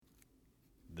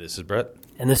This is Brett.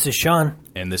 And this is Sean.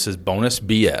 And this is Bonus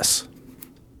BS.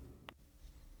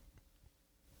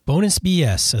 Bonus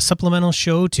BS, a supplemental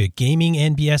show to Gaming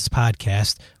and BS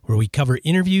podcast where we cover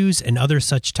interviews and other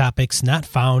such topics not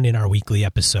found in our weekly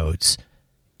episodes.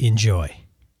 Enjoy.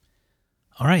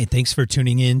 All right, thanks for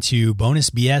tuning in to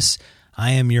Bonus BS.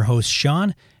 I am your host,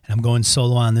 Sean, and I'm going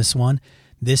solo on this one.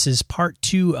 This is part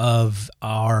 2 of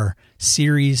our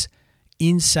series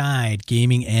Inside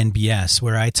Gaming and BS,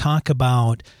 where I talk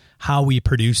about how we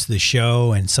produce the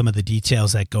show and some of the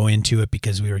details that go into it,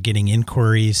 because we were getting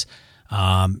inquiries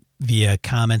via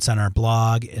comments on our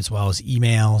blog, as well as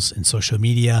emails and social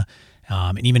media,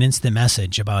 and even instant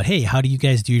message about, hey, how do you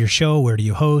guys do your show? Where do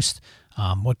you host?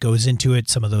 What goes into it?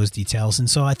 Some of those details. And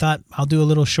so I thought I'll do a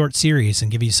little short series and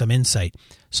give you some insight.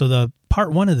 So the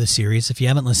part 1 of the series, if you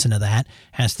haven't listened to that,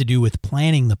 has to do with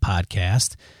planning the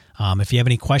podcast. If you have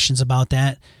any questions about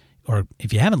that, or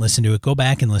if you haven't listened to it, go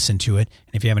back and listen to it.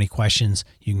 And if you have any questions,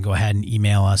 you can go ahead and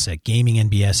email us at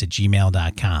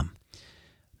gamingandbs@gmail.com.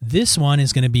 This one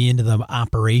is going to be into the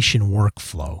operation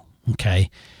workflow,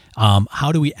 okay?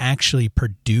 How do we actually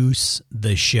produce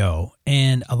the show?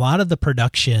 And a lot of the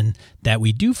production that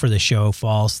we do for the show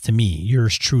falls to me,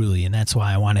 yours truly, and that's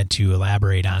why I wanted to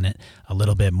elaborate on it a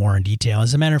little bit more in detail.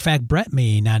 As a matter of fact, Brett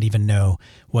may not even know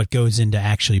what goes into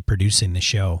actually producing the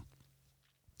show.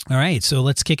 All right, so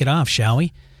let's kick it off, shall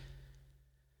we?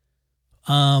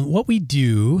 What we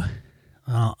do,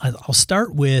 I'll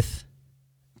start with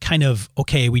kind of,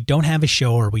 okay, we don't have a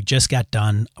show, or we just got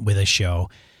done with a show,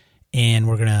 and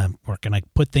we're gonna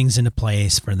put things into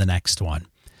place for the next one.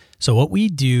 So what we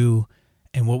do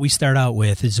and what we start out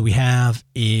with is we have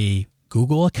a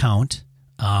Google account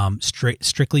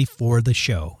strictly for the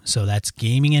show. So that's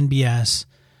gamingandbs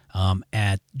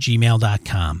at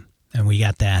gmail.com, and we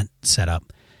got that set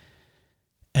up.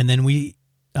 And then we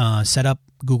set up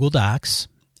Google Docs,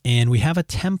 and we have a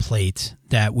template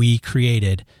that we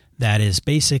created that is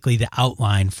basically the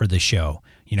outline for the show.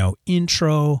 You know,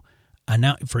 intro,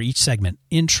 for each segment.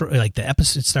 Intro, like the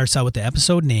episode starts out with the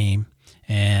episode name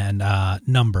and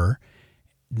number.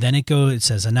 Then it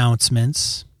says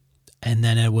announcements, and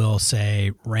then it will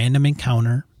say random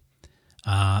encounter,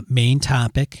 main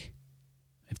topic.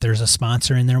 If there's a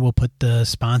sponsor in there, we'll put the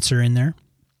sponsor in there.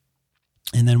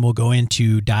 And then we'll go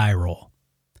into die roll.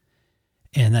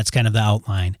 And that's kind of the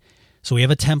outline. So we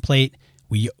have a template.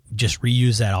 We just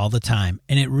reuse that all the time.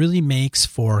 And it really makes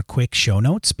for quick show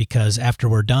notes, because after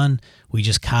we're done, we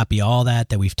just copy all that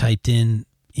we've typed in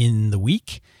the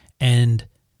week and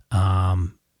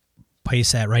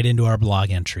paste that right into our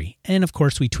blog entry. And of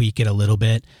course, we tweak it a little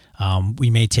bit. We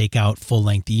may take out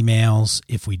full-length emails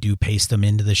if we do paste them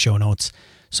into the show notes.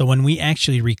 So when we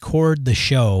actually record the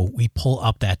show, we pull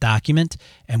up that document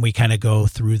and we kind of go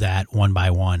through that one by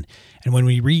one. And when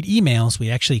we read emails, we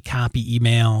actually copy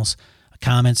emails,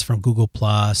 comments from Google+,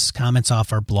 comments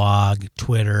off our blog,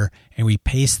 Twitter, and we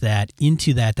paste that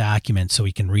into that document so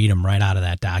we can read them right out of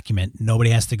that document.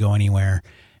 Nobody has to go anywhere,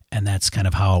 and that's kind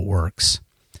of how it works.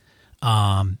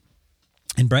 And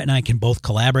Brett and I can both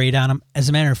collaborate on them. As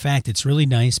a matter of fact, it's really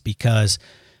nice because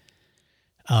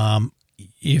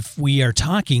if we are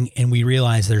talking and we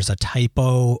realize there's a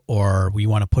typo or we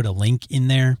want to put a link in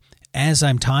there, as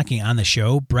I'm talking on the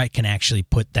show, Brett can actually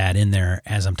put that in there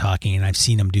as I'm talking, and I've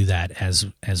seen him do that as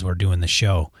we're doing the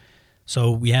show.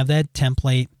 So we have that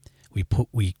template. We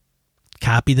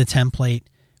copy the template.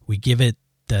 We give it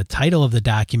the title of the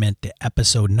document, the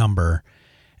episode number,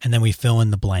 and then we fill in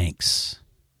the blanks.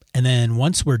 And then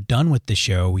once we're done with the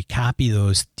show, we copy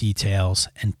those details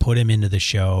and put them into the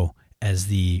show as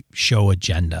the show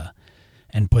agenda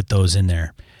and put those in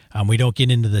there. We don't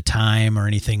get into the time or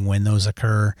anything when those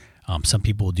occur. Some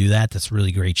people will do that. That's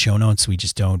really great show notes. We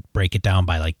just don't break it down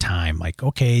by like time. Like,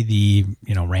 okay, the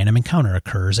random encounter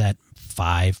occurs at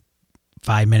 5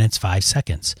 minutes, 5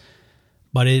 seconds.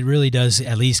 But it really does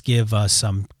at least give us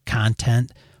some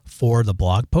content for the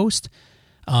blog post.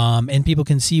 And people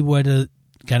can see what it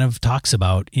kind of talks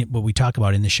about, what we talk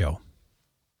about in the show.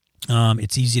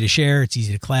 It's easy to share. It's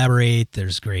easy to collaborate.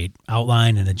 There's great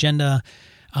outline and agenda.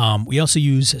 We also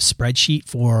use a spreadsheet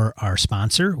for our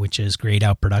sponsor, which is Grayed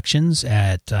Out Productions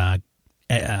at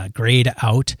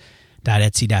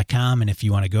gradeout.etsy.com. And if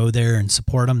you want to go there and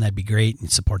support them, that'd be great,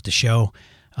 and support the show.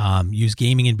 Use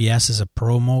Gaming and BS as a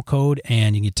promo code,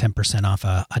 and you get 10% off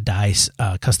a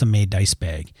custom-made dice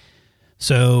bag.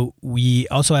 So we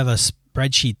also have a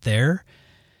spreadsheet there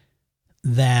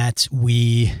that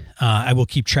I will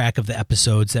keep track of the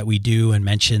episodes that we do and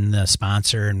mention the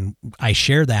sponsor, and I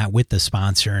share that with the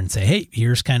sponsor and say, hey,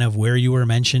 here's kind of where you were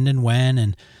mentioned and when,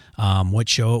 and what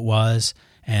show it was.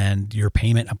 and your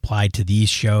payment applied to these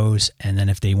shows. And then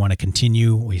if they want to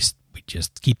continue, we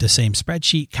just keep the same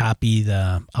spreadsheet, copy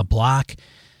a block,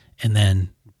 and then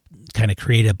kind of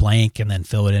create a blank and then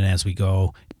fill it in as we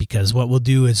go. Because what we'll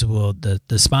do is the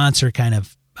sponsor kind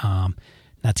of,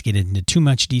 not to get into too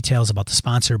much details about the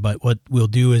sponsor, but what we'll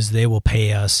do is they will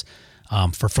pay us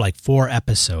for like 4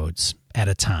 episodes at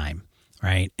a time,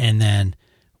 right? And then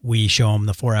we show them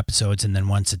the 4 episodes, and then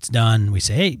once it's done, we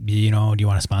say, hey, do you want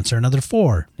to sponsor another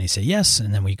 4? And they say yes,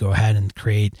 and then we go ahead and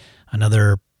create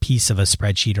another piece of a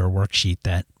spreadsheet or worksheet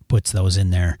that puts those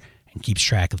in there and keeps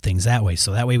track of things that way.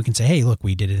 So that way we can say, hey, look,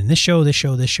 we did it in this show, this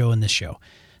show, this show, and this show.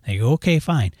 And you go, okay,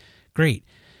 fine, great.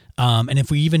 And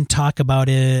if we even talk about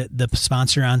it, the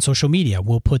sponsor on social media,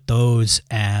 we'll put those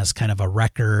as kind of a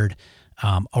record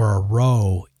or a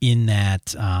row in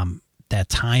that that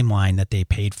timeline that they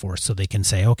paid for, so they can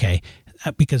say, okay,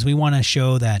 because we want to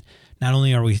show that not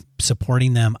only are we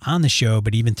supporting them on the show,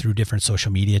 but even through different social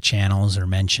media channels or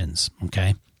mentions.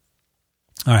 Okay.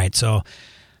 All right. So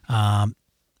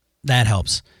that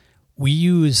helps. We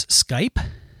use Skype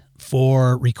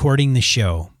for recording the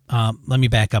show. Let me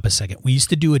back up a second. We used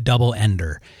to do a double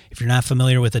ender. If you're not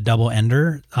familiar with a double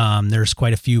ender, there's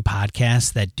quite a few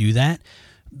podcasts that do that.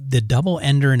 The double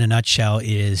ender in a nutshell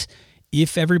is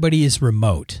if everybody is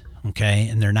remote, okay,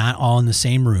 and they're not all in the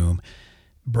same room,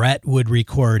 Brett would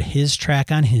record his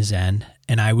track on his end,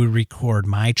 and I would record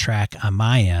my track on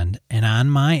my end. And on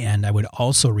my end, I would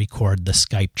also record the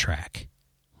Skype track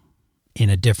in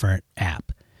a different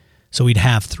app. So we'd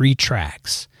have 3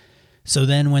 tracks. So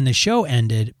then when the show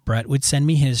ended, Brett would send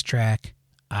me his track,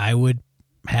 I would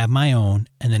have my own,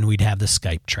 and then we'd have the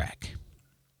Skype track.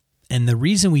 And the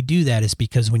reason we do that is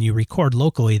because when you record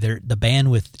locally, the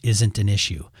bandwidth isn't an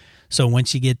issue. So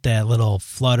once you get that little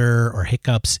flutter or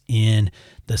hiccups in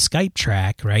the Skype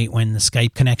track, right, when the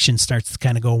Skype connection starts to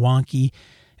kind of go wonky,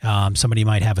 somebody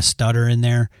might have a stutter in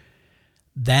there,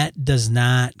 that does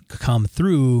not come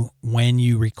through when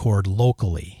you record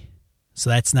locally. So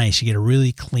that's nice. You get a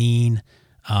really clean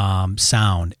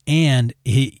sound. And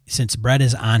since Brett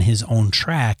is on his own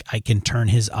track, I can turn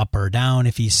his up or down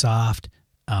if he's soft.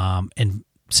 And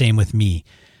same with me.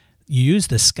 You use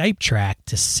the Skype track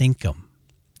to sync them,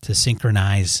 to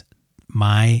synchronize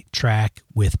my track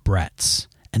with Brett's.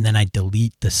 And then I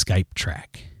delete the Skype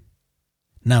track.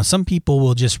 Now, some people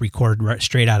will just record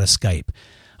straight out of Skype.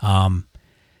 And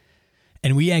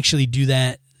we actually do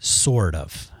that sort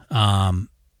of.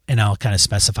 And I'll kind of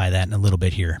specify that in a little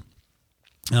bit here.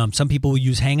 Some people will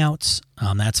use Hangouts.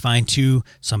 That's fine too.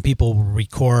 Some people will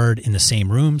record in the same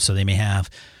room. So they may have,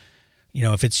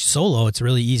 if it's solo, it's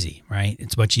really easy, right?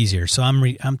 It's much easier. So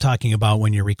I'm talking about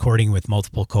when you're recording with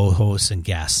multiple co-hosts and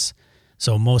guests.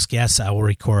 So most guests I will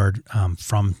record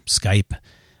from Skype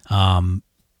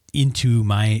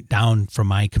down from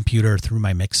my computer through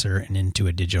my mixer and into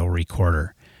a digital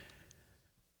recorder.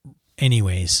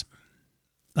 Anyways,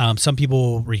 some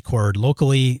people record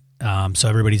locally, so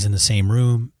everybody's in the same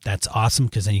room. That's awesome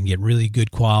because then you can get really good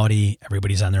quality.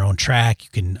 Everybody's on their own track. You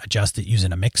can adjust it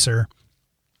using a mixer.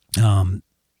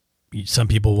 Some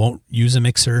people won't use a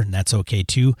mixer, and that's okay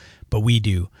too, but we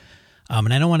do.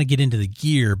 And I don't want to get into the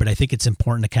gear, but I think it's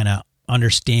important to kind of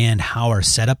understand how our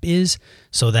setup is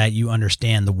so that you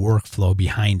understand the workflow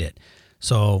behind it.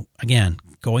 So again,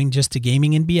 going just to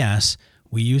Gaming and BS,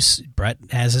 Brett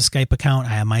has a Skype account. I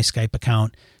have my Skype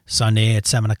account. Sunday at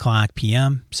 7:00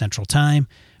 p.m. Central Time,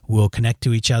 we'll connect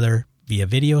to each other via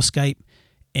video Skype,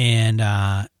 and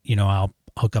I'll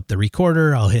hook up the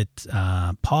recorder. I'll hit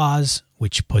pause,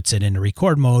 which puts it into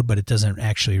record mode, but it doesn't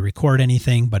actually record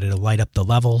anything, but it'll light up the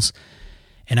levels.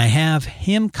 And I have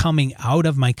him coming out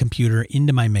of my computer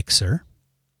into my mixer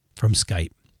from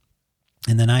Skype.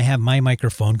 And then I have my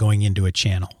microphone going into a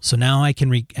channel. So now I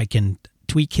can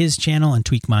tweak his channel and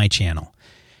tweak my channel.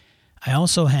 I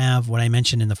also have what I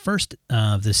mentioned in the first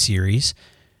of this series.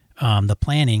 The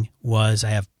planning was I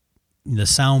have the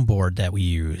soundboard that we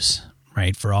use,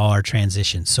 right, for all our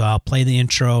transitions. So I'll play the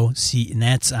intro, and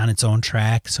that's on its own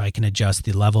track, so I can adjust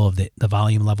the level of the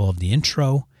volume level of the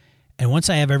intro. And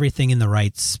once I have everything in the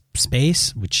right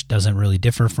space, which doesn't really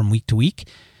differ from week to week,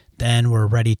 then we're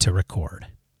ready to record.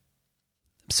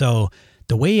 So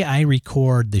the way I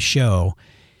record the show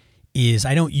is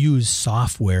I don't use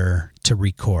software to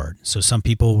record. So some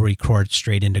people will record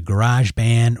straight into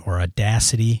GarageBand or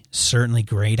Audacity, certainly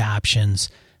great options.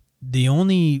 The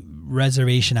only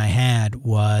reservation I had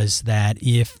was that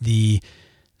if the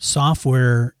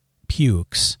software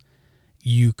pukes,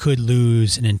 you could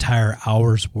lose an entire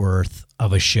hour's worth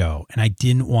of a show. And I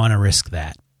didn't want to risk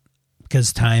that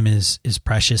because time is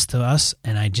precious to us.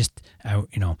 And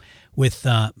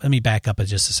let me back up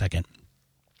just a second.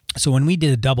 So when we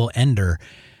did a double ender,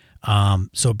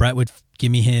 so Brett would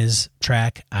give me his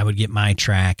track, I would get my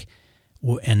track,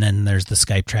 and then there's the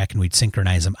Skype track, and we'd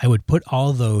synchronize them. I would put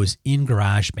all those in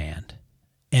GarageBand,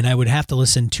 and I would have to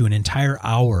listen to an entire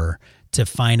hour to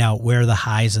find out where the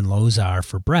highs and lows are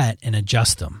for Brett and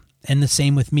adjust them. And the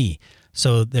same with me.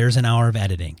 So there's an hour of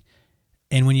editing.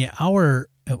 And when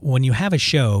you have a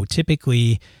show,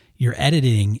 typically you're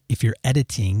editing, if you're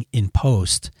editing in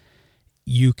post,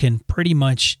 you can pretty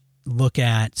much look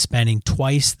at spending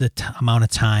twice the amount of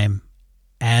time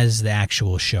as the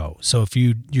actual show. So if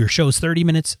your show's 30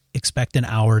 minutes, expect an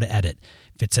hour to edit.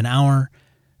 If it's an hour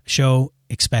show,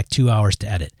 expect 2 hours to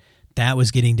edit. That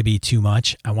was getting to be too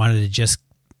much. I wanted to just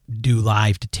do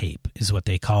live to tape, is what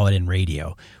they call it in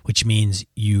radio, which means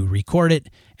you record it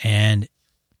and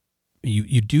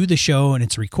you do the show and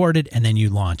it's recorded and then you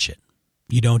launch it.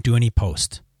 You don't do any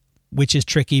post, which is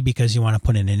tricky because you want to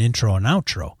put in an intro and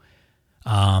outro.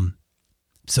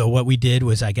 So what we did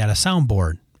was I got a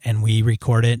soundboard and we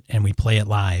record it and we play it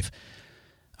live.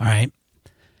 All right.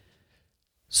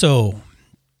 So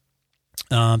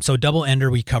double ender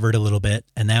we covered a little bit,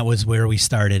 and that was where we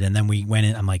started. And then we went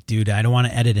in. I'm like, dude, I don't want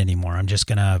to edit anymore. I'm just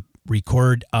going to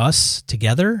record us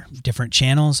together, different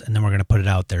channels, and then we're going to put it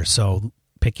out there. So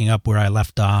picking up where I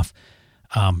left off,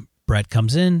 Brett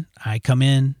comes in, I come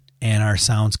in, and our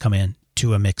sounds come in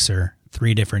to a mixer,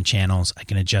 3 different channels. I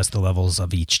can adjust the levels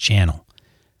of each channel.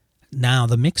 Now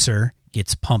the mixer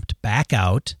gets pumped back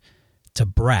out to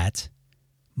Brett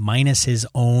minus his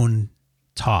own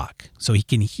talk. So he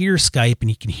can hear Skype and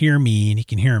he can hear me and he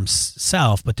can hear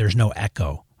himself, but there's no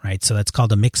echo, right? So that's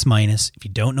called a mix minus. If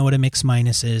you don't know what a mix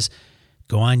minus is,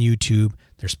 go on YouTube.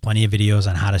 There's plenty of videos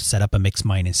on how to set up a mix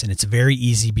minus, and it's very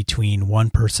easy between one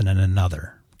person and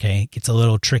another, okay? It gets a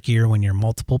little trickier when you're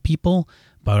multiple people,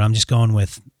 but I'm just going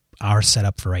with our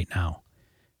setup for right now.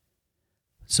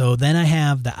 So then I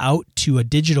have the out to a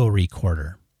digital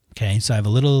recorder, okay? So I have a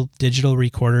little digital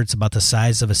recorder. It's about the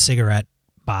size of a cigarette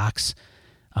box.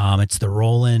 It's the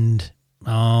Roland,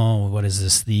 what is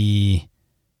this? I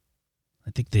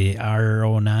think the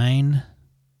R09.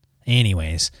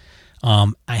 Anyways,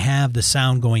 I have the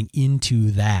sound going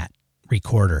into that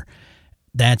recorder.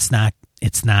 It's not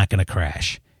going to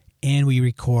crash. And we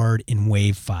record in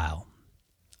WAV file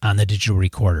on the digital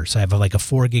recorder. So I have like a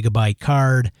 4 gigabyte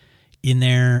card in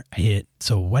there.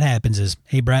 So what happens is,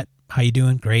 hey, Brett, how you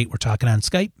doing? Great. We're talking on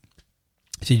Skype.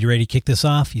 I said, you ready to kick this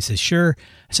off? He says, sure.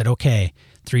 I said, okay.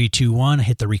 3, 2, 1. I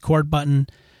hit the record button.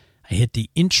 I hit the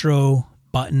intro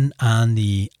button on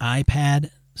the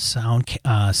iPad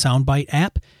Soundbite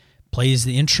app. Plays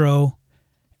the intro.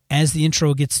 As the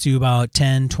intro gets to about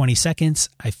 10, 20 seconds,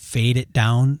 I fade it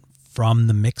down from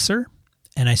the mixer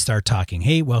and I start talking.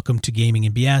 Hey, welcome to Gaming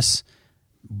and BS,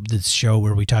 this show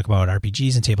where we talk about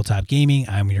RPGs and tabletop gaming.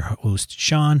 I'm your host,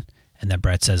 Sean. And then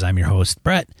Brett says, I'm your host,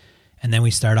 Brett. And then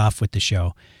we start off with the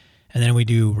show. And then we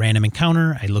do random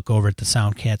encounter. I look over at the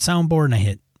Soundcat soundboard and I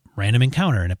hit random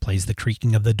encounter and it plays the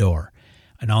creaking of the door.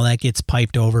 And all that gets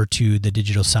piped over to the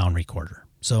digital sound recorder.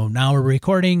 So now we're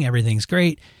recording. Everything's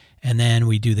great. And then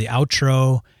we do the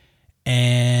outro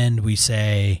and we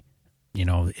say,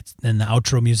 then the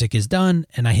outro music is done.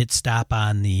 And I hit stop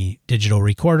on the digital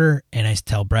recorder and I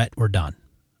tell Brett we're done.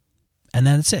 And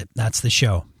then that's it. That's the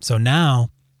show. So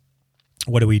now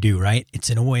what do we do, right? It's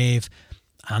in a WAV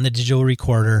on the digital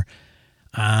recorder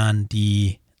on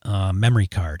the memory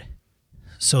card.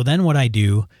 So then what I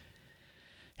do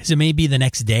is it may be the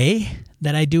next day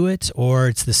that I do it, or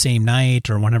it's the same night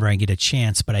or whenever I get a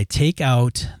chance, but I take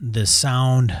out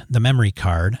the memory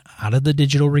card out of the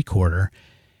digital recorder.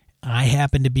 I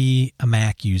happen to be a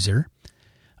Mac user.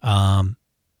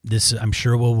 This I'm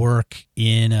sure will work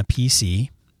in a PC.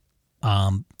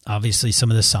 Obviously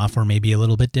some of the software may be a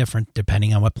little bit different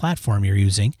depending on what platform you're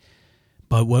using.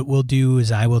 But what we'll do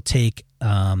is I will take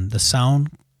the sound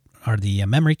or the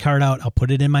memory card out. I'll put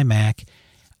it in my Mac.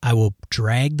 I will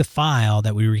drag the file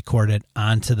that we recorded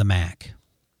onto the Mac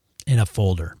in a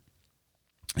folder.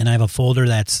 And I have a folder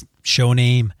that's show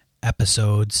name,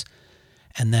 episodes,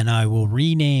 and then I will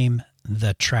rename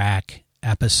the track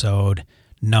episode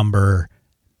number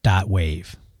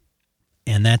 .wav.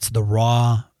 And that's the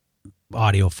raw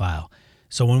audio file.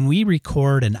 So when we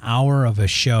record an hour of a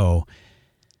show,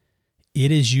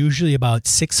 it is usually about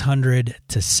 600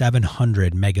 to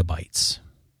 700 megabytes.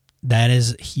 That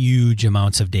is huge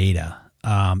amounts of data.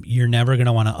 You're never going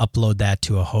to want to upload that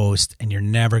to a host, and you're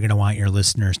never going to want your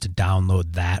listeners to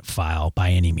download that file by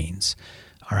any means.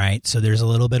 All right, so there's a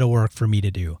little bit of work for me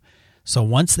to do. So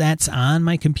once that's on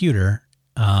my computer,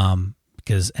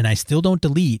 and I still don't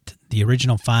delete the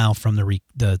original file from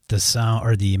the sound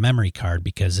or the memory card,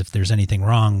 because if there's anything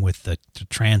wrong with the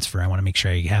transfer, I want to make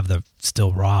sure I have the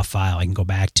still raw file I can go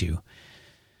back to.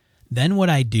 Then what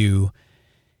I do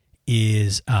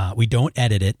is we don't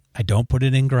edit it. I don't put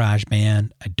it in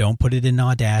GarageBand. I don't put it in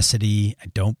Audacity. I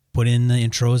don't put in the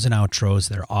intros and outros.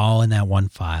 They're all in that one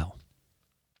file.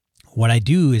 What I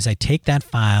do is I take that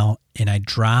file and I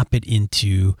drop it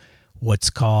into what's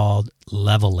called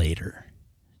Levelator.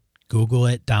 Google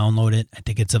it, download it. I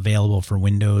think it's available for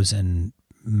Windows and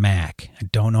Mac. I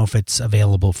don't know if it's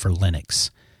available for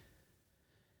Linux.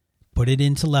 Put it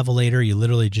into Levelator. You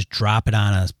literally just drop it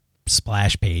on a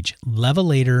splash page.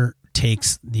 Levelator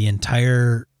takes the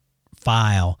entire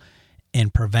file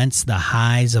and prevents the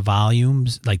highs of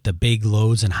volumes, like the big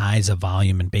lows and highs of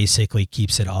volume, and basically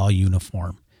keeps it all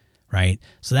uniform, right?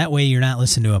 So that way you're not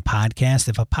listening to a podcast.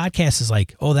 If a podcast is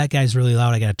like, oh, that guy's really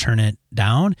loud, I got to turn it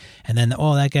down, and then,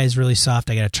 oh, that guy's really soft,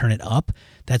 I got to turn it up,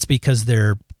 that's because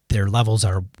their levels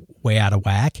are way out of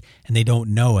whack and they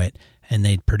don't know it, and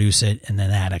they produce it, and then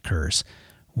that occurs.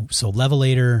 So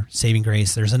Levelator, saving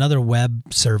grace. There's another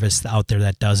web service out there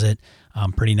that does it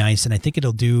pretty nice, and I think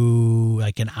it'll do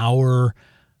like an hour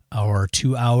or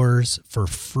 2 hours for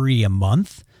free a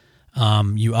month.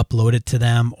 You upload it to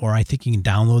them, or I think you can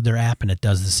download their app and it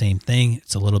does the same thing.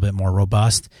 It's a little bit more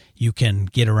robust. You can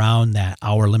get around that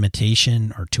hour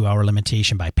limitation or 2 hour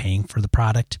limitation by paying for the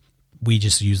product. We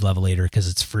just use Levelator because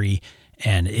it's free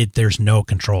and there's no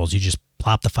controls. You just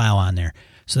plop the file on there.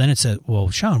 So then it says, well,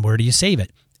 Sean, where do you save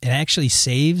it? It actually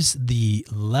saves the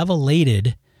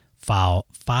levelated file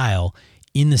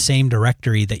in the same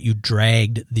directory that you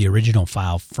dragged the original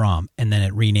file from, and then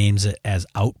it renames it as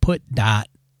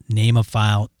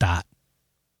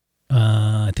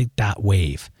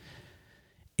output.nameofile.wave.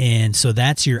 And so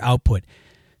that's your output.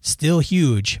 Still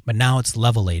huge, but now it's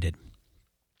levelated.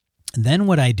 And then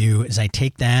what I do is I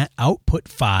take that output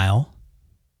file,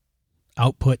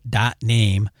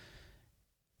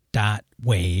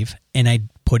 output.name.wave, and I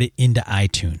put it into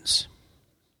iTunes.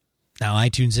 Now,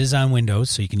 iTunes is on Windows,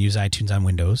 so you can use iTunes on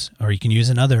Windows, or you can use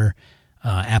another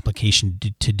application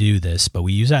to do this, but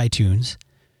we use iTunes.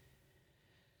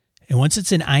 And once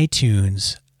it's in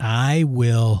iTunes, I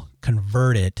will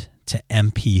convert it to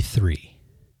MP3.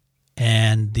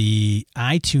 And the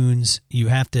iTunes, you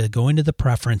have to go into the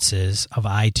preferences of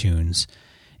iTunes,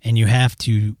 and you have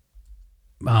to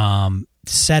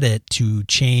set it to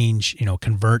change,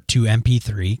 convert to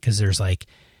MP3, because there's like,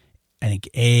 I think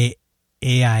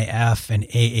AIF and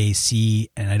AAC,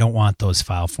 and I don't want those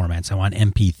file formats. I want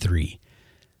MP3.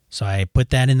 So I put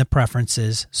that in the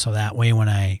preferences, so that way when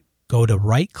I go to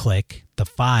right-click the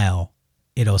file,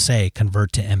 it'll say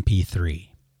convert to MP3.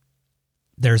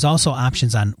 There's also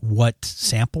options on what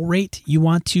sample rate you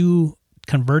want to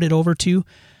convert it over to.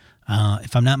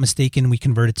 If I'm not mistaken, we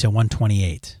convert it to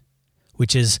 128,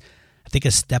 which is, I think,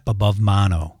 a step above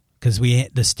mono, because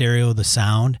the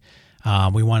sound,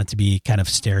 we want it to be kind of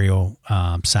stereo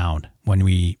sound when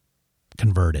we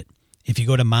convert it. If you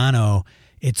go to mono,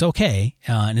 it's okay,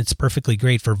 and it's perfectly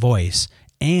great for voice,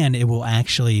 and it will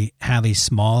actually have a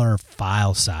smaller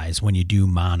file size when you do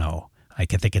mono. I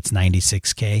think it's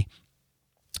 96K,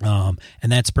 and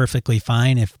that's perfectly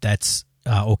fine if that's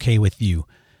okay with you.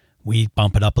 We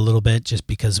bump it up a little bit just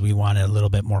because we want a little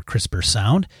bit more crisper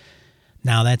sound.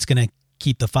 Now that's going to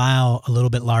keep the file a little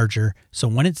bit larger. So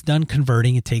when it's done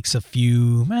converting, it takes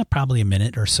probably a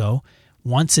minute or so.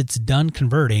 Once it's done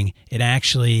converting, it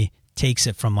actually takes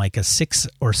it from like a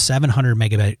 600 or 700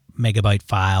 megabyte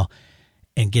file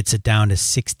and gets it down to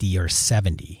 60 or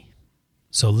 70.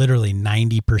 So literally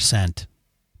 90%,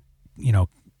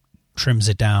 trims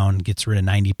it down, gets rid of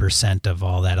 90% of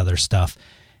all that other stuff,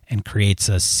 and creates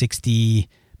a 60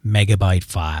 megabyte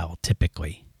file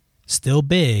typically. Still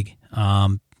big.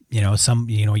 You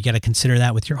got to consider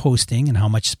that with your hosting and how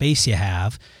much space you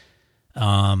have.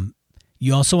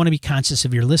 You also want to be conscious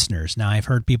of your listeners. Now, I've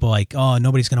heard people like, oh,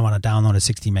 nobody's going to want to download a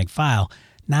 60 meg file.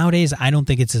 Nowadays, I don't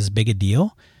think it's as big a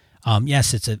deal.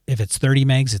 Yes, if it's 30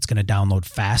 megs, it's going to download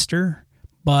faster.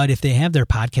 But if they have their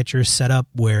podcatchers set up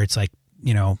where it's like,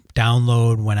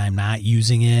 download when I'm not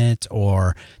using it,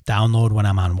 or download when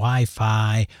I'm on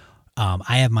Wi-Fi.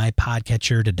 I have my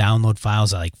podcatcher to download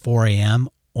files at like 4 a.m.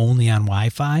 only on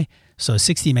Wi-Fi. So a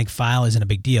 60 meg file isn't a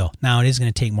big deal. Now it is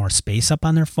going to take more space up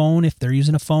on their phone if they're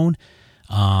using a phone.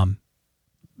 We're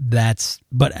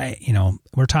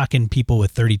talking people with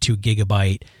 32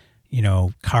 gigabyte,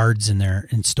 cards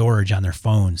in storage on their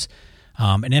phones.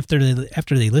 And after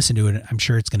they listen to it, I'm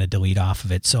sure it's going to delete off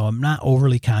of it. So I'm not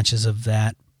overly conscious of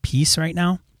that piece right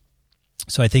now.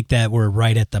 So I think that we're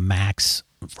right at the max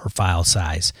for file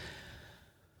size.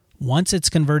 Once it's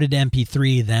converted to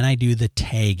MP3, then I do the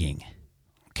tagging,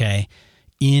 okay,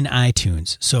 in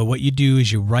iTunes. So what you do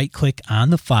is you right-click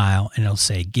on the file, and it'll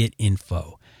say Get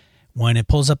Info. When it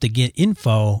pulls up the Get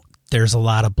Info, there's a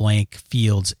lot of blank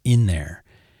fields in there.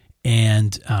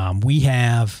 And we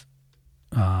have,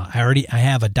 I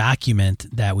have a document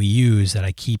that we use that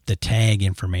I keep the tag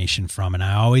information from, and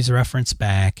I always reference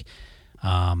back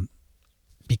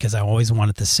because I always want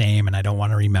it the same and I don't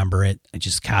want to remember it. I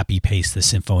just copy paste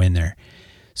this info in there.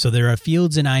 So there are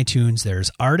fields in iTunes.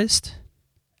 There's artist,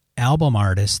 album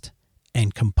artist,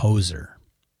 and composer.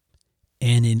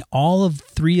 And in all of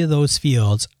three of those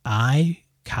fields, I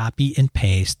copy and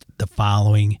paste the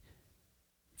following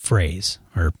phrase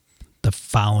or the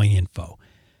following info.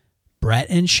 Brett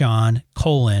and Sean,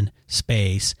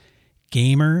 space,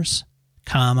 gamers,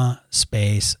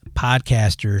 space,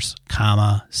 podcasters,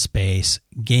 space,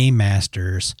 game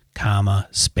masters,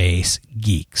 space,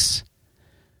 geeks.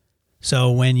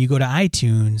 So when you go to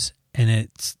iTunes and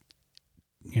it's,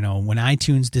 when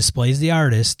iTunes displays the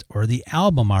artist or the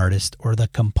album artist or the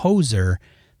composer,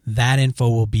 that info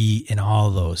will be in all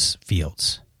of those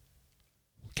fields.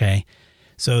 Okay.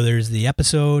 So there's the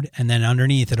episode, and then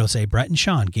underneath it'll say Brett and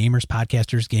Sean, gamers,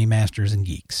 podcasters, game masters, and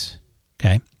geeks.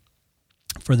 Okay.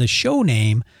 For the show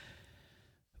name,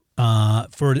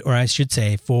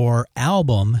 for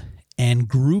album and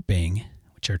grouping,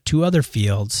 which are two other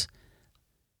fields,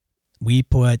 we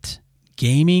put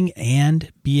Gaming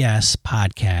and BS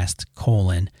Podcast,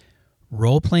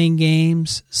 role-playing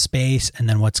games, space, and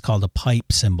then what's called a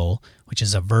pipe symbol, which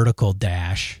is a vertical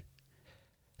dash,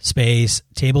 space,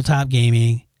 tabletop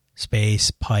gaming,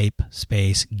 space, pipe,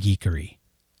 space, geekery.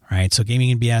 All right, so gaming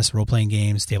and BS, role-playing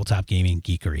games, tabletop gaming,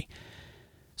 geekery.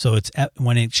 So it's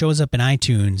when it shows up in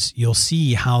iTunes, you'll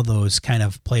see how those kind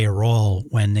of play a role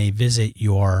when they visit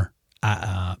your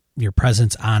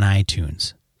presence on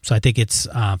iTunes. So I think it's,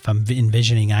 if I'm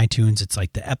envisioning iTunes, it's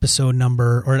like the episode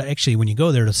number, or actually when you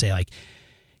go there, it'll say like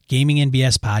Gaming and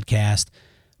BS Podcast,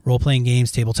 role-playing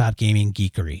games, tabletop gaming,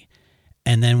 geekery.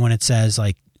 And then when it says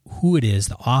like who it is,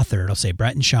 the author, it'll say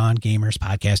Brett and Sean, gamers,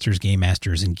 podcasters, game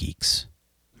masters, and geeks,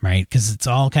 right? Because it's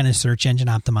all kind of search engine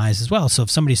optimized as well. So if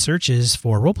somebody searches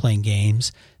for role-playing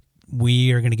games,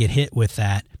 we are going to get hit with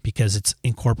that because it's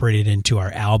incorporated into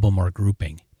our album or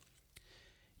grouping.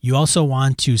 You also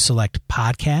want to select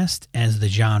podcast as the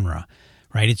genre,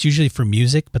 right? It's usually for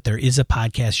music, but there is a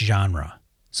podcast genre.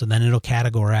 So then it'll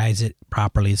categorize it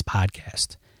properly as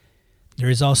podcast.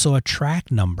 There is also a track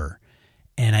number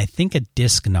and I think a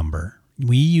disc number.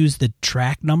 We use the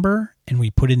track number and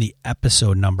we put in the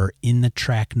episode number in the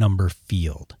track number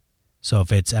field. So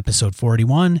if it's episode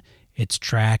 41, it's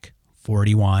track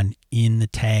 41 in the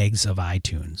tags of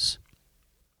iTunes.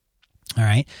 All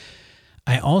right.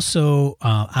 I also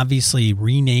obviously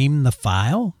rename the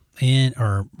file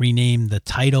or rename the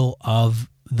title of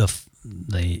the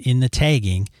in the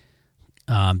tagging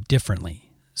differently.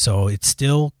 So it's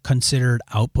still considered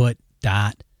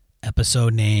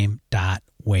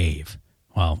output.episodename.wave.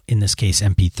 Well, in this case,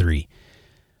 MP3.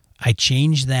 I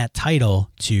changed that title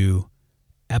to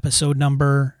episode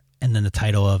number and then the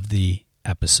title of the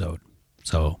episode.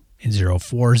 So in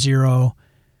 040.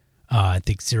 I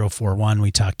think 041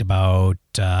 we talked about,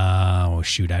 I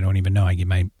don't even know. I get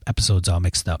my episodes all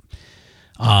mixed up.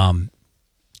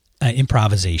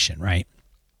 Improvisation, right?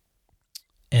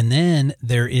 And then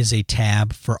there is a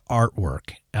tab for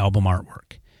artwork, album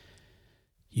artwork.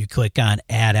 You click on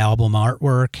Add Album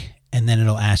Artwork, and then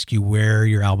it'll ask you where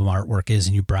your album artwork is,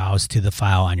 and you browse to the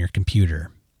file on your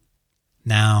computer.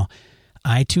 Now,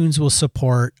 iTunes will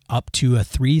support up to a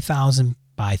 3,000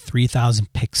 by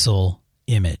 3,000 pixel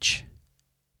image.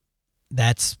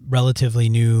 That's relatively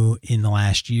new in the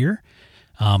last year.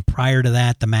 Prior to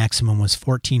that, the maximum was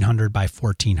 1,400 by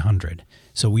 1,400.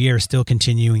 So we are still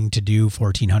continuing to do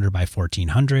 1,400 by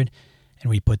 1,400, and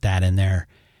we put that in there.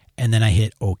 And then I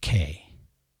hit OK.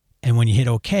 And when you hit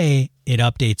OK, it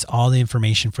updates all the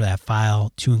information for that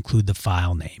file to include the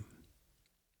file name.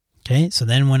 Okay, so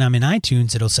then when I'm in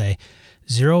iTunes, it'll say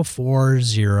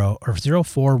 040 or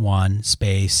 041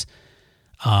 space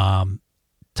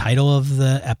title of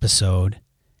the episode.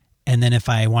 And then if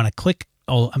I want to click,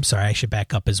 I should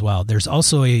back up as well. There's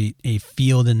also a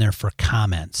field in there for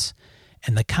comments.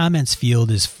 And the comments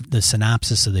field is the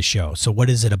synopsis of the show. So what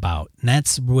is it about? And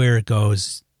that's where it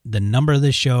goes, the number of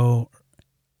the show,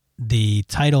 the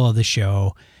title of the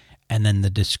show, and then the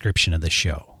description of the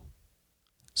show.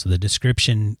 So the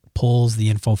description pulls the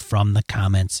info from the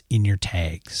comments in your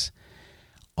tags.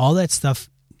 All that stuff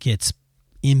gets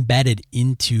embedded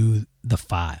into the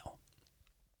file.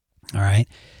 All right.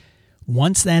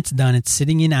 Once that's done, it's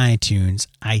sitting in iTunes.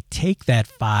 I take that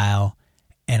file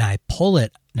and I pull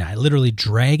it. Now, I literally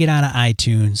drag it out of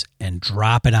iTunes and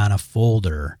drop it on a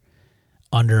folder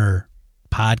under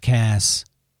podcasts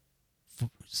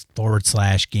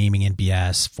 /gaming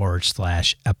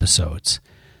NBS /episodes.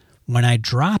 When I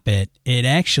drop it,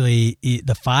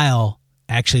 the file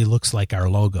actually looks like our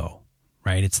logo,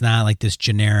 right? It's not like this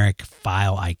generic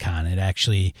file icon. It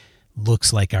actually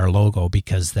looks like our logo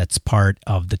because that's part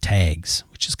of the tags,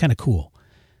 which is kind of cool.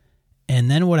 And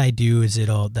then what I do is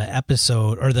the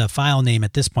episode or the file name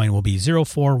at this point will be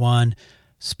 041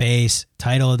 space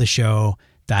title of the show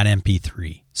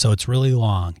 .mp3. So it's really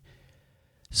long.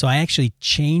 So I actually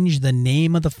change the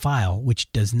name of the file,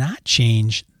 which does not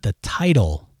change the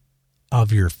title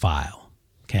of your file.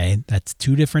 Okay, that's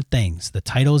two different things. The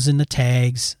title's in the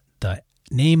tags. The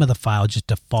name of the file just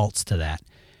defaults to that.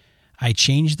 I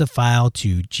change the file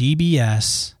to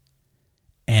GBS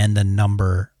and the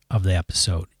number of the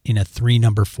episode in a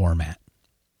 3-number format.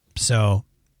 So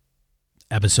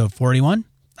episode 41,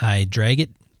 I drag it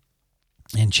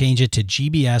and change it to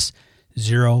GBS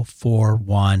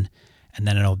 041, and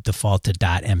then it'll default to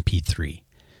 .mp3.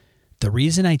 The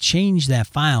reason I change that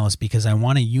file is because I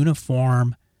want a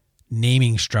uniform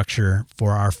naming structure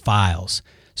for our files.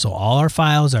 So all our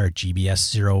files are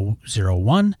GBS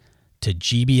 001 to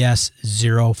GBS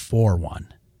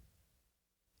 041.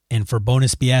 And for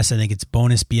Bonus BS, I think it's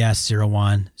Bonus BS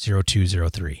 01, 02,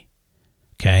 03.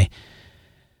 Okay?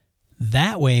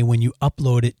 That way, when you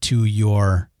upload it to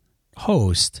your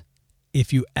host,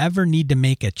 if you ever need to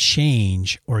make a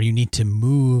change or you need to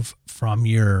move from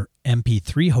your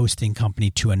MP3 hosting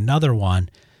company to another one,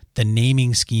 the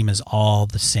naming scheme is all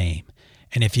the same.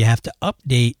 And if you have to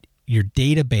update your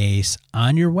database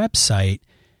on your website,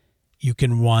 you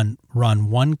can run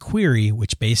one query,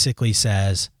 which basically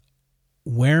says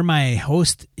where my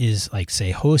host is, like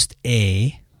say host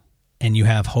A, and you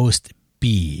have host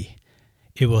B,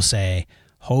 it will say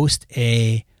host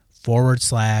A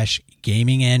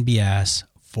 /gaming NBS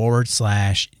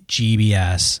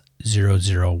 /GBS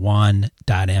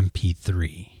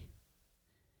 001.mp3.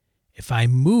 If I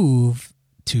move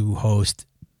to host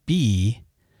B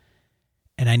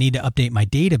and I need to update my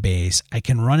database, I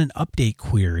can run an update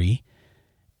query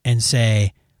and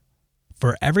say,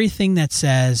 for everything that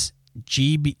says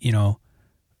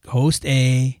host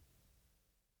A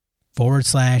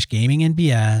 /gaming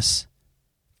NBS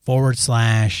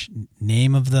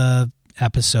 /name of the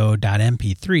episode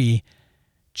 .mp3,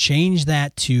 change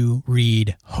that to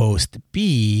read host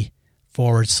B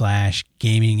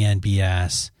 /gaming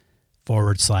NBS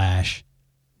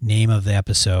 /name of the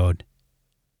episode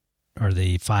or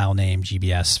the file name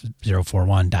GBS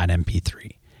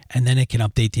 041.mp3. And then it can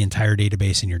update the entire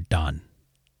database and you're done.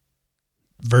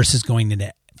 Versus going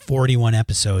into 41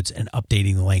 episodes and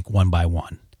updating the link one by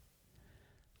one.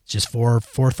 Just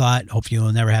forethought. Hopefully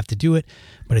you'll never have to do it,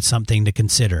 but it's something to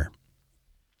consider.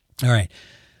 All right.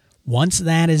 Once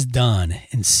that is done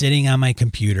and sitting on my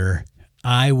computer,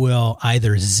 I will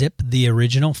either zip the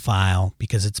original file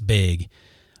because it's big,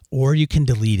 or you can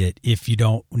delete it if you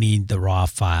don't need the raw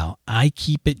file. I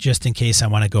keep it just in case I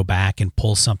want to go back and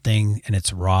pull something and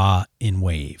it's raw in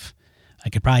WAV. I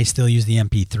could probably still use the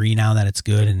MP3 now that it's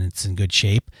good and it's in good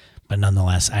shape, but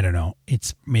nonetheless, I don't know.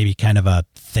 It's maybe kind of a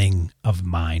thing of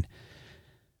mine.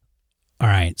 All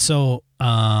right. So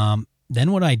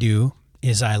then what I do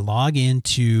is I log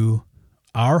into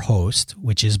our host,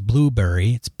 which is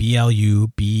Blubrry. It's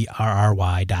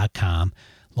BLUBRRY.com.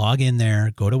 Log in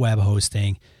there, go to web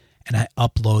hosting, and I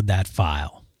upload that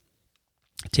file.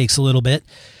 It takes a little bit.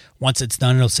 Once it's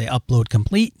done, it'll say upload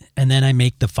complete, and then I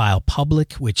make the file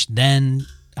public, which then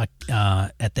at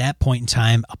that point in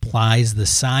time applies the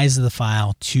size of the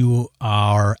file to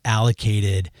our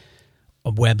allocated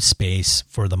web space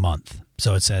for the month.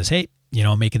 So it says, hey,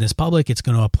 making this public, it's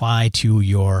going to apply to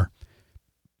your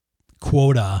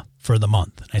quota for the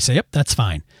month. I say, yep, that's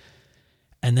fine.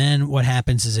 And then what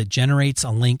happens is it generates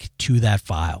a link to that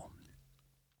file.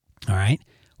 All right.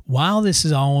 While this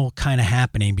is all kind of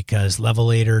happening, because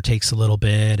Levelator takes a little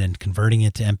bit and converting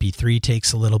it to MP3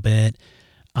 takes a little bit,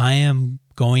 I am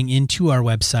going into our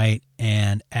website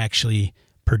and actually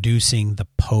producing the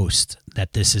post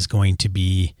that this is going to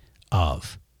be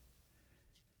of.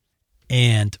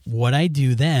 And what I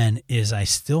do then is I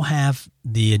still have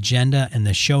the agenda and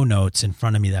the show notes in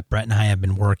front of me that Brett and I have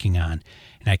been working on.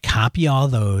 And I copy all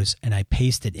those and I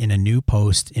paste it in a new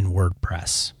post in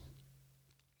WordPress.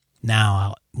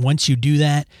 Now, once you do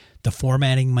that, the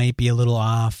formatting might be a little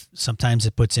off. Sometimes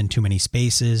it puts in too many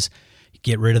spaces. You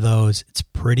get rid of those. It's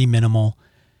pretty minimal.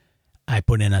 I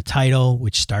put in a title,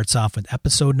 which starts off with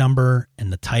episode number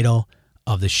and the title.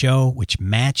 of the show, which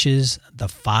matches the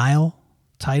file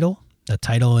title, the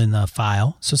title in the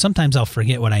file. So sometimes I'll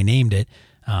forget what I named it,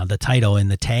 the title in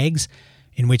the tags,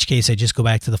 in which case I just go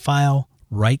back to the file,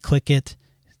 right-click it,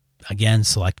 again,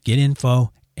 select Get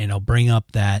Info, and it'll bring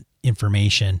up that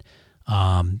information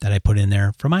that I put in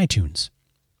there from iTunes.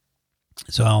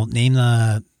 So I'll name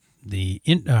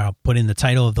I'll put in the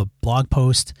title of the blog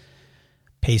post,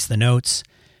 paste the notes.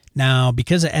 Now,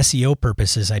 because of SEO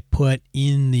purposes, I put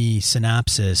in the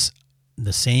synopsis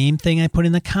the same thing I put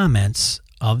in the comments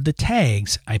of the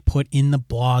tags, I put in the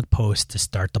blog post to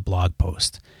start the blog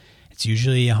post. It's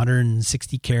usually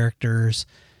 160 characters,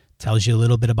 tells you a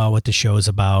little bit about what the show is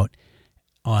about.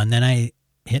 And then I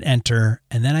hit enter,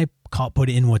 and then I put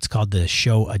in what's called the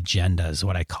show agenda is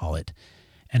what I call it.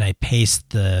 And I paste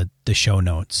the show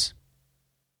notes.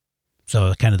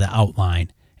 So kind of the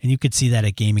outline. And you could see that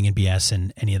at Gaming and BS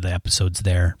and any of the episodes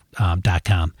there,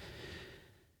 .com.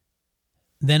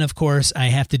 Then, of course, I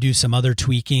have to do some other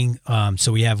tweaking.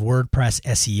 So we have WordPress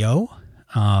SEO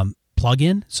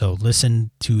plugin. So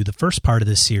listen to the first part of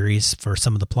this series for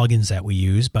some of the plugins that we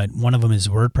use. But one of them is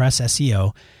WordPress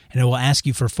SEO. And it will ask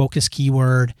you for focus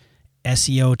keyword,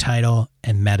 SEO title,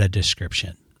 and meta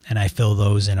description. And I fill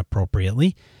those in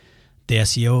appropriately. The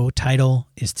SEO title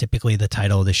is typically the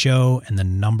title of the show and the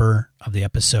number of the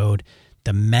episode.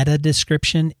 The meta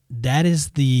description, that is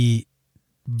the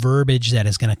verbiage that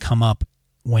is going to come up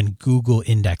when Google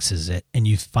indexes it and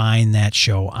you find that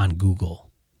show on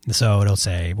Google. So it'll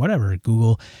say, whatever,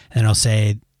 Google, and it'll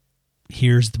say,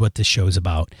 here's what this show's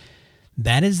about.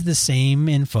 That is the same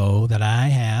info that I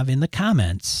have in the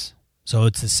comments. So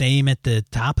it's the same at the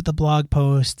top of the blog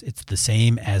post. It's the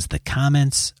same as the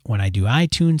comments when I do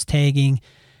iTunes tagging.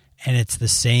 And it's the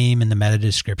same in the meta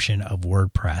description of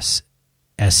WordPress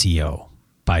SEO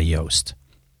by Yoast.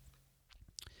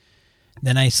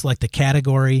 Then I select the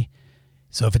category.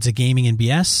 So if it's a Gaming and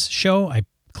BS show, I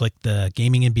click the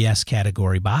Gaming and BS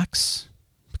category box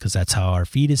because that's how our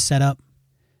feed is set up.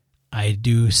 I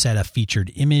do set a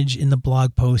featured image in the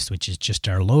blog post, which is just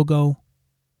our logo.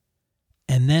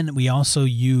 And then we also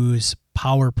use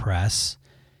PowerPress.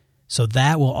 So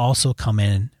that will also come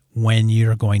in when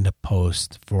you're going to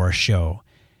post for a show.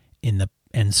 And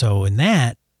so in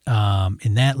that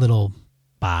little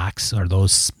box or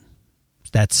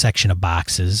that section of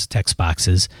boxes, text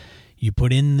boxes, you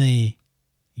put in the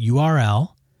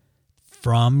URL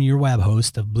from your web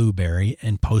host of Blueberry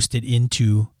and post it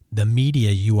into the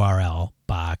media URL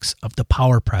box of the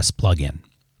PowerPress plugin.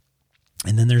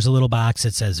 And then there's a little box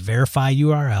that says verify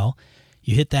URL.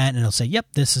 You hit that and it'll say, yep,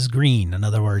 this is green. In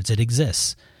other words, it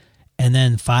exists. And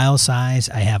then file size,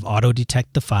 I have auto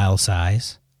detect the file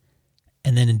size.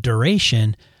 And then in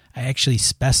duration, I actually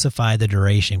specify the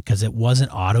duration because it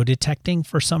wasn't auto detecting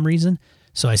for some reason.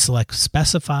 So I select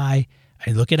specify.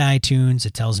 I look at iTunes.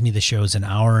 It tells me the show's an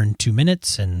hour and 2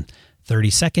 minutes and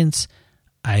 30 seconds.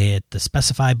 I hit the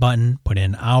specify button, put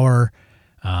in hour,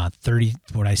 30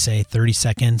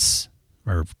 seconds,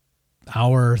 or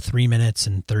hour, 3 minutes,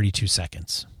 and 32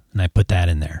 seconds. And I put that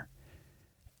in there.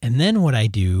 And then what I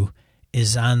do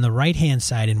is on the right-hand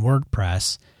side in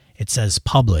WordPress, it says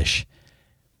publish.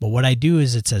 But what I do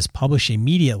is it says publish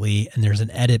immediately, and there's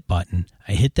an edit button.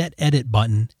 I hit that edit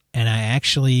button, and I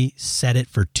actually set it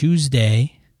for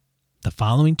Tuesday, the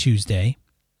following Tuesday,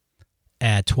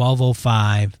 at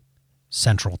 12:05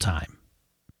 Central Time.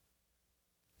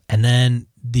 And then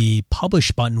the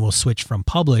publish button will switch from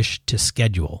publish to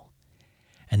schedule.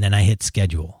 And then I hit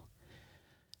schedule.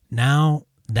 Now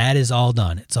that is all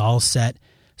done. It's all set.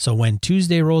 So when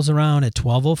Tuesday rolls around at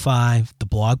 12:05, the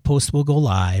blog post will go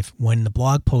live. When the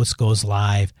blog post goes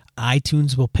live,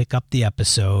 iTunes will pick up the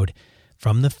episode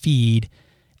from the feed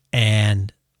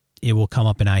and it will come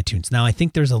up in iTunes. Now, I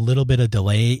think there's a little bit of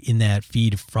delay in that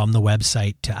feed from the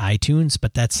website to iTunes,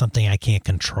 but that's something I can't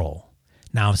control.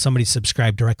 Now, if somebody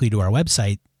subscribed directly to our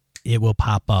website, it will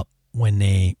pop up when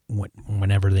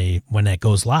that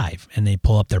goes live and they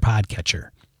pull up their podcatcher.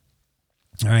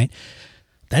 All right.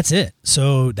 That's it.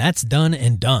 So that's done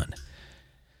and done.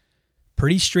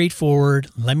 Pretty straightforward.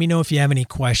 Let me know if you have any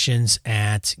questions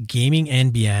at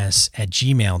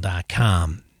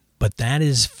gamingnbs@gmail.com. But that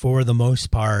is, for the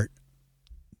most part,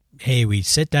 hey, we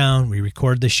sit down, we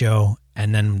record the show,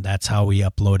 and then that's how we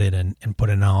upload it and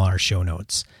put in all our show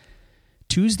notes.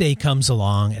 Tuesday comes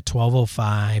along at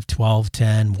 12:05,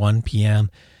 12:10, 1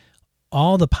 p.m.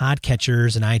 All the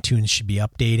podcatchers and iTunes should be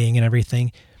updating and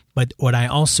everything. But what I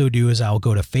also do is I'll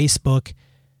go to Facebook,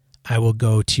 I will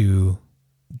go to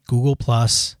Google+,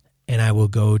 and I will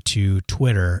go to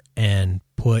Twitter and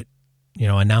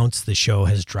announce the show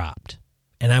has dropped.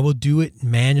 And I will do it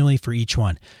manually for each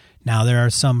one. Now, there are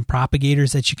some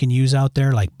propagators that you can use out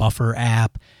there, like Buffer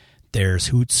app. There's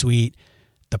Hootsuite.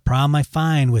 The problem I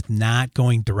find with not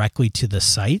going directly to the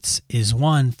sites is,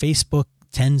 one, Facebook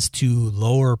tends to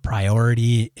lower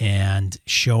priority and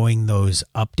showing those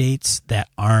updates that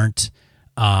aren't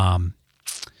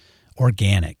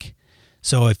organic.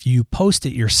 So if you post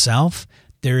it yourself,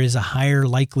 there is a higher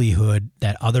likelihood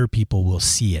that other people will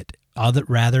see it.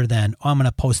 Rather than, I'm going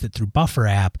to post it through Buffer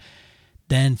app,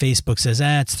 then Facebook says,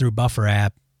 it's through Buffer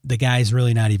app. The guy's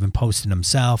really not even posting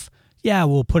himself. Yeah,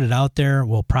 we'll put it out there,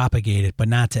 we'll propagate it, but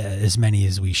not to as many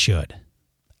as we should.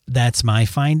 That's my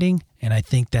finding, and I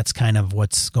think that's kind of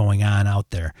what's going on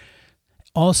out there.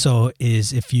 Also,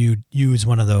 is if you use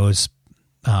one of those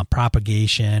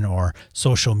propagation or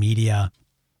social media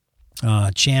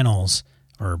channels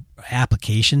or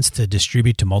applications to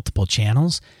distribute to multiple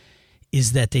channels,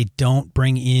 is that they don't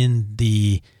bring in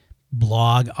the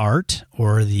blog art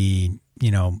or the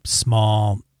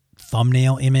small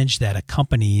thumbnail image that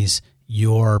accompanies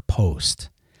your post,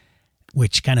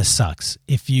 which kind of sucks.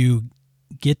 If you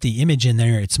get the image in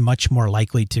there, it's much more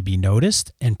likely to be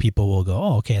noticed and people will go,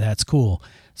 oh, okay, that's cool.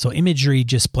 So imagery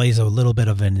just plays a little bit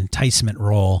of an enticement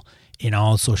role in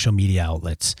all social media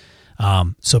outlets.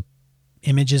 So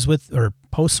images or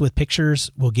posts with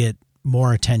pictures will get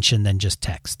more attention than just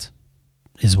text,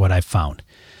 is what I've found.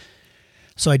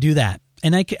 So I do that.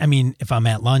 And I mean, if I'm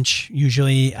at lunch,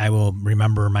 usually I will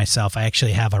remember myself. I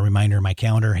actually have a reminder in my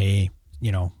calendar, hey,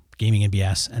 Gaming and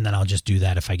BS, and then I'll just do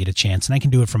that if I get a chance. And I can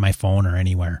do it from my phone or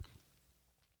anywhere.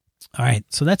 All right,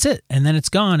 so that's it. And then it's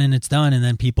gone and it's done, and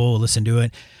then people will listen to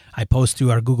it. I post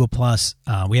to our Google+.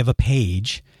 We have a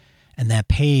page, and that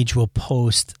page will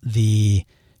post the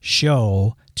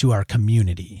show to our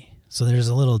community. So there's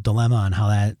a little dilemma on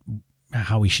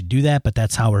how we should do that, but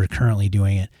that's how we're currently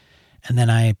doing it. And then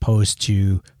I post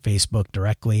to Facebook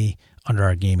directly under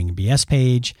our Gaming and BS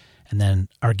page, and then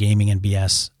our Gaming and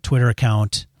BS Twitter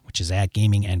account, which is at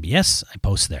Gaming and BS, I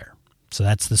post there. So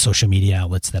that's the social media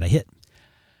outlets that I hit.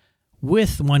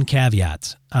 With one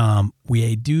caveat,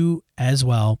 we do as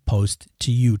well post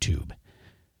to YouTube,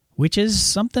 which is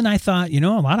something I thought, a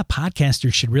lot of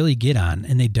podcasters should really get on,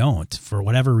 and they don't for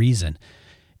whatever reason.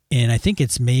 And I think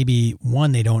it's maybe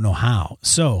one, they don't know how.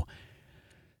 So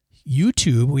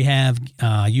YouTube, we have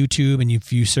YouTube, and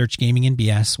if you search Gaming and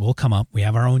BS, we'll come up. We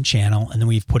have our own channel, and then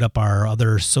we've put up our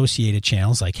other associated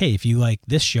channels. Like, hey, if you like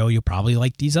this show, you'll probably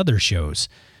like these other shows,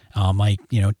 like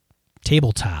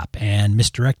Tabletop and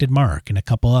Misdirected Mark and a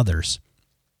couple others.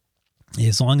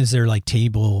 As long as they're like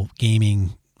tabletop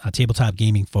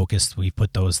gaming focused, we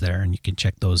put those there, and you can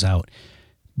check those out.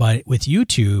 But with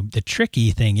YouTube, the tricky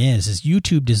thing is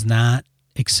YouTube does not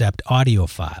accept audio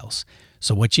files.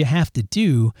 So what you have to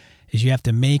do is you have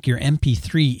to make your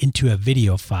MP3 into a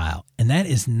video file. And that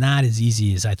is not as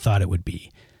easy as I thought it would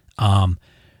be.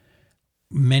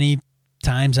 Many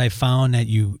times I found that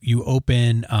you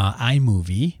open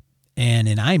iMovie, and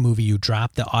in iMovie you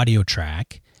drop the audio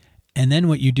track. And then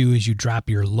what you do is you drop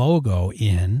your logo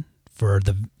in for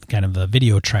the kind of the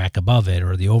video track above it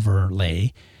or the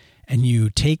overlay. And you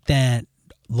take that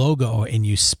logo and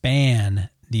you span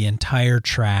the entire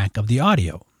track of the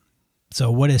audio.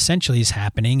 So what essentially is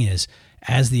happening is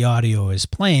as the audio is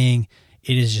playing,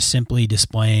 it is just simply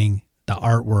displaying the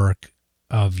artwork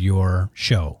of your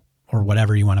show or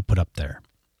whatever you want to put up there.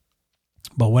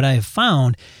 But what I've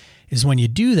found is when you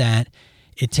do that,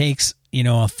 it takes,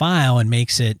 a file and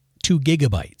makes it 2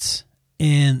 gigabytes.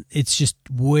 And it's just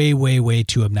way, way, way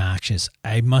too obnoxious.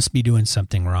 I must be doing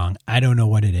something wrong. I don't know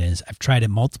what it is. I've tried it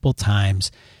multiple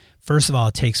times. First of all,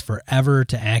 it takes forever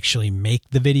to actually make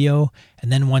the video.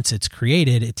 And then once it's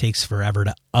created, it takes forever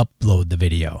to upload the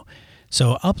video.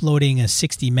 So uploading a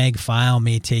 60 meg file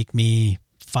may take me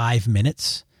 5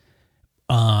 minutes.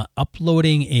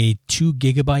 Uploading a 2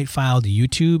 gigabyte file to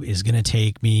YouTube is going to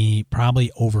take me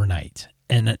probably overnight.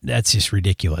 And that's just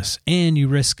ridiculous. And you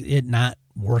risk it not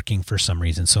working for some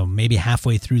reason. So maybe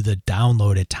halfway through the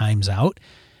download, it times out,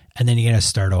 and then you got to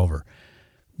start over.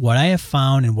 What I have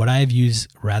found and what I have used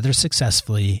rather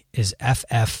successfully is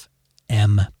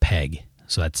FFmpeg.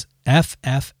 So that's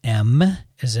FFM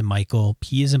as in Michael,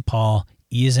 P as in Paul,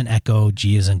 E as in Echo,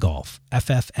 G as in Golf.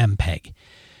 FFmpeg.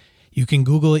 You can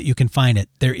Google it. You can find it.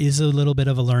 There is a little bit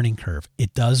of a learning curve.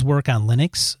 It does work on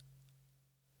Linux,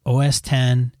 OS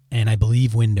X, and I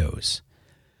believe Windows.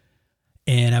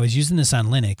 And I was using this on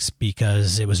Linux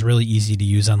because it was really easy to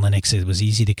use on Linux. It was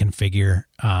easy to configure,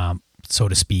 so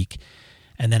to speak.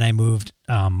 And then I moved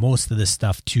most of this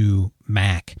stuff to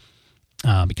Mac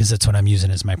because that's what I'm using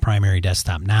as my primary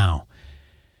desktop now.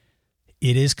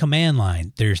 it is command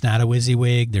line. There's not a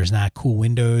WYSIWYG. There's not cool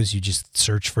Windows. You just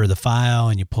search for the file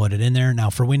and you put it in there. Now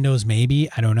for Windows, maybe,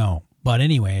 I don't know. But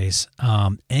anyways,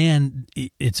 and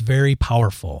it's very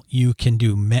powerful. You can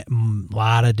do a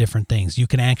lot of different things. You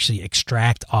can actually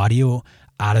extract audio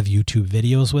out of YouTube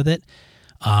videos with it,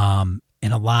 and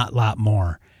a lot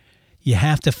more. You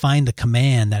have to find the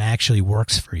command that actually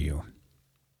works for you.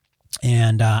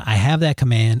 And I have that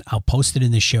command. I'll post it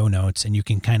in the show notes, and you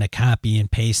can kind of copy and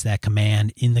paste that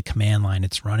command in the command line.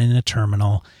 It's running in a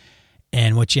terminal.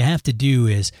 And what you have to do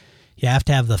is you have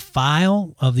to have the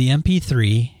file of the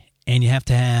MP3, and you have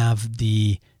to have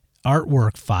the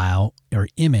artwork file or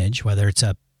image, whether it's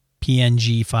a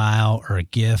PNG file or a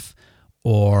GIF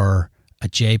or a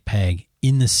JPEG,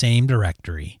 in the same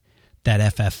directory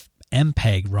that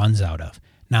FFmpeg runs out of.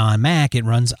 Now on Mac, it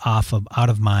runs out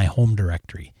of my home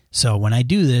directory. So when I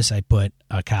do this, I put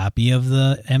a copy of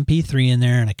the MP3 in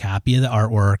there and a copy of the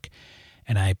artwork,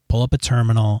 and I pull up a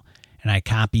terminal and I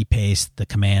copy paste the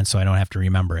command so I don't have to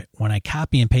remember it. When I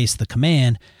copy and paste the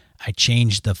command, I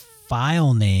change the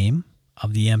file name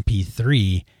of the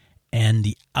MP3 and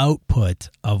the output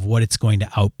of what it's going to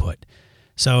output.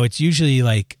 So it's usually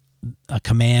like a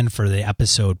command for the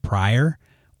episode prior,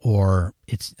 or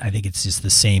I think it's just the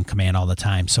same command all the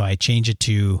time. So I change it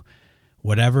to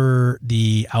whatever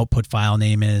the output file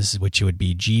name is, which would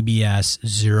be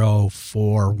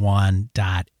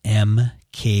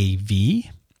gbs041.mkv.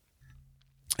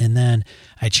 And then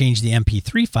I change the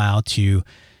MP3 file to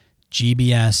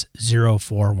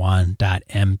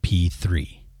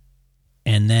gbs041.mp3.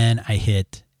 And then I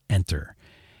hit enter.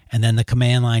 And then the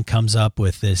command line comes up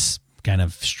with this kind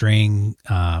of string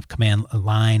command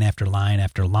line after line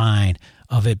after line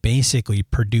of it basically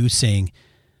producing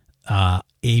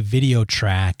a video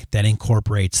track that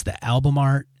incorporates the album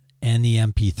art and the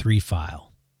MP3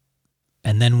 file.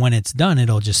 And then when it's done,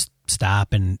 it'll just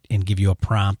stop and give you a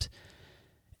prompt.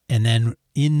 And then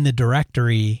in the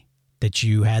directory that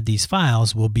you had these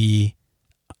files will be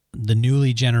the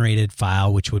newly generated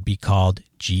file, which would be called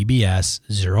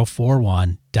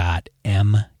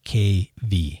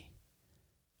gbs041.mkv.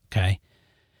 Okay.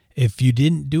 If you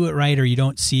didn't do it right or you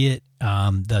don't see it,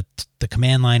 the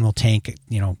command line will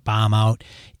bomb out.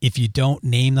 If you don't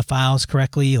name the files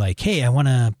correctly, like, hey, I want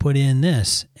to put in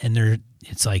this, and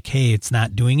it's like, hey, it's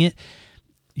not doing it.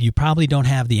 You probably don't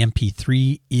have the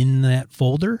MP3 in that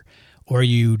folder, or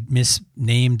you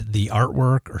misnamed the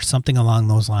artwork or something along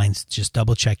those lines. Just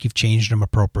double check you've changed them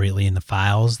appropriately, and the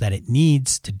files that it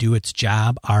needs to do its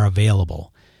job are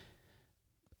available.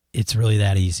 It's really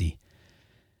that easy.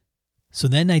 So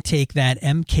then I take that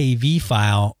MKV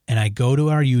file and I go to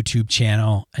our YouTube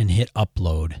channel and hit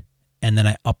upload. And then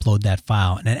I upload that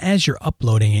file. And then as you're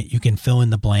uploading it, you can fill in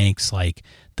the blanks like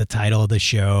the title of the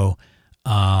show,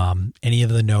 any of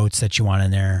the notes that you want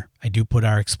in there. I do put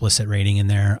our explicit rating in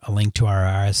there, a link to our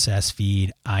RSS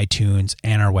feed, iTunes,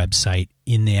 and our website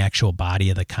in the actual body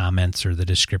of the comments or the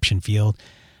description field.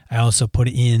 I also put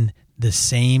in the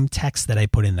same text that I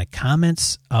put in the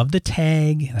comments of the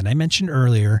tag that I mentioned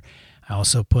earlier. I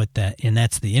also put that, and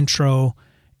that's the intro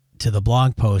to the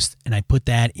blog post, and I put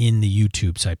that in the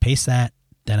YouTube. So I paste that,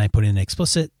 then I put in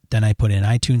explicit, then I put in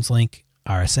iTunes link,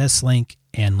 RSS link,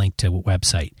 and link to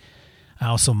website. I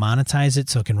also monetize it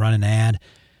so it can run an ad.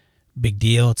 Big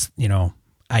deal. It's,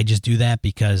 I just do that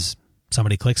because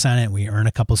somebody clicks on it and we earn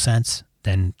a couple cents,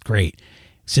 then great.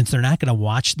 Since they're not going to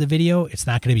watch the video, it's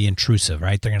not going to be intrusive,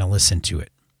 right? They're going to listen to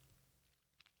it.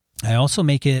 I also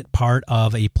make it part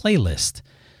of a playlist.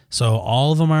 So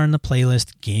all of them are in the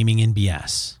playlist Gaming and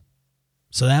BS.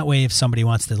 So that way, if somebody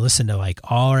wants to listen to like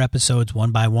all our episodes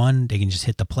one by one, they can just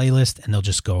hit the playlist and they'll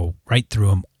just go right through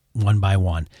them one by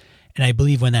one. And I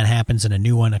believe when that happens and a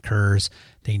new one occurs,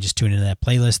 they can just tune into that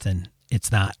playlist and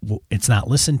it's not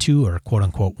listened to or quote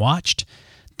unquote watched,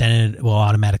 then it will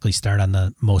automatically start on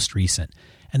the most recent.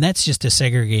 And that's just to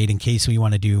segregate in case we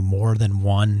want to do more than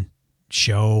one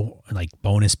show like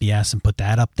bonus BS and put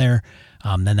that up there.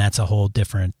 Then that's a whole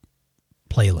different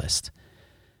playlist.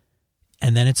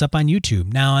 And then it's up on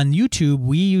YouTube. Now on YouTube,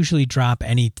 we usually drop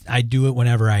I do it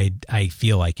whenever I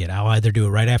feel like it. I'll either do it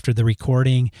right after the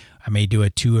recording. I may do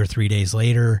it 2 or 3 days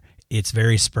later. It's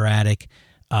very sporadic.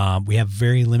 We have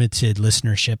very limited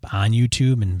listenership on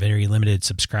YouTube and very limited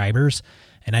subscribers.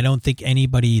 And I don't think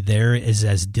anybody there is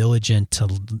as diligent to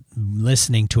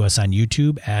listening to us on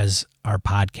YouTube as our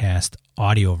podcast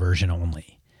audio version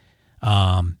only.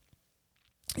 And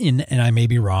I may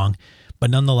be wrong, but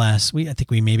nonetheless, I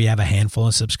think we maybe have a handful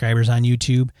of subscribers on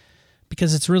YouTube.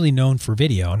 because it's really known for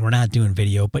video, and we're not doing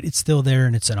video, but it's still there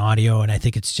and it's an audio, and I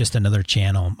think it's just another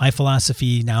channel. My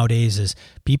philosophy nowadays is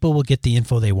people will get the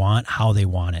info they want, how they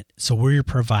want it. So we're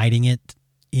providing it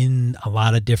in a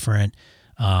lot of different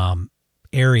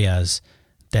areas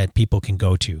that people can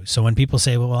go to. So when people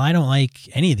say, well, I don't like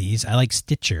any of these, I like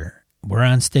Stitcher. We're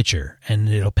on Stitcher, and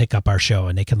it'll pick up our show,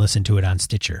 and they can listen to it on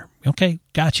Stitcher. Okay,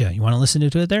 gotcha. You want to listen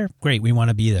to it there? Great, we want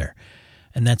to be there.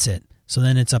 And that's it. So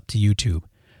then it's up to YouTube.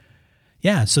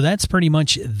 Yeah, so that's pretty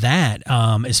much that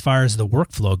as far as the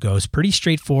workflow goes. Pretty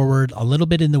straightforward, a little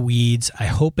bit in the weeds. I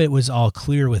hope it was all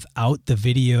clear without the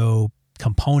video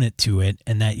component to it,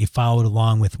 and that you followed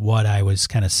along with what I was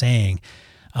kind of saying.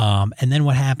 And then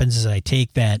what happens is I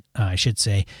take that,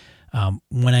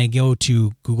 when I go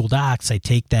to Google Docs, I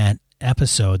take that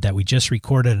episode that we just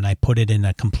recorded and I put it in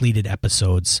a completed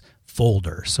episodes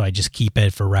folder. So I just keep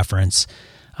it for reference.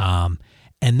 And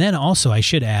then also I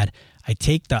should add, I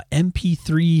take the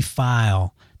MP3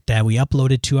 file that we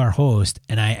uploaded to our host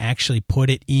and I actually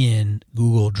put it in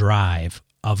Google Drive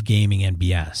of Gaming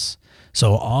NBS.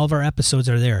 So all of our episodes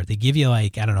are there. They give you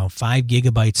 5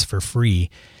 gigabytes for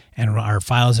free, and our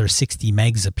files are 60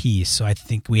 megs a piece. So I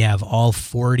think we have all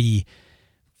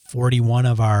 41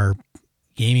 of our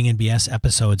Gaming NBS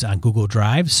episodes on Google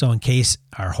Drive. So in case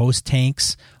our host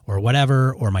tanks or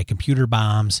whatever, or my computer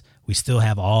bombs, we still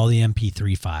have all the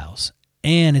MP3 files.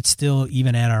 And it's still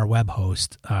even at our web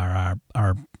host, our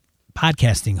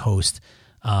podcasting host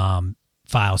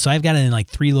file. So I've got it in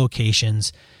 3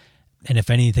 locations. And if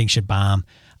anything should bomb,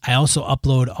 I also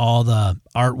upload all the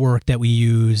artwork that we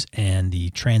use and the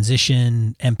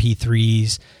transition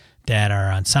MP3s that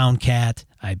are on SoundCat.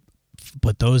 I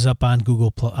put those up on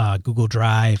Google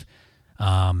Drive.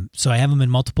 So I have them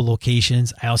in multiple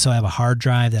locations. I also have a hard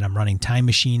drive that I'm running Time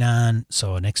Machine on,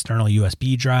 so an external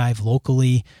USB drive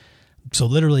locally. So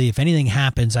literally, if anything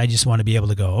happens, I just want to be able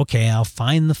to go, okay, I'll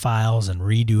find the files and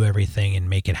redo everything and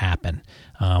make it happen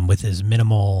with as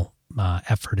minimal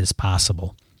effort as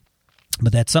possible.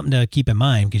 But that's something to keep in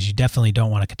mind, because you definitely don't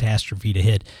want a catastrophe to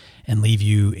hit and leave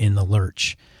you in the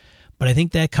lurch. But I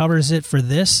think that covers it for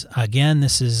this. Again,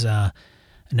 this is a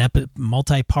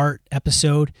multi-part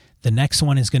episode. The next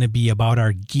one is going to be about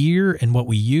our gear and what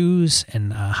we use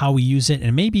and how we use it,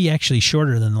 and maybe actually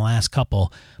shorter than the last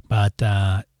couple. But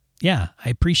yeah, I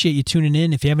appreciate you tuning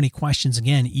in. If you have any questions,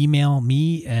 again, email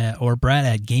me or Brett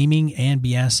at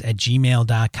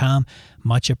gamingandbs@gmail.com.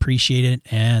 Much appreciated,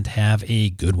 and have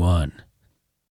a good one.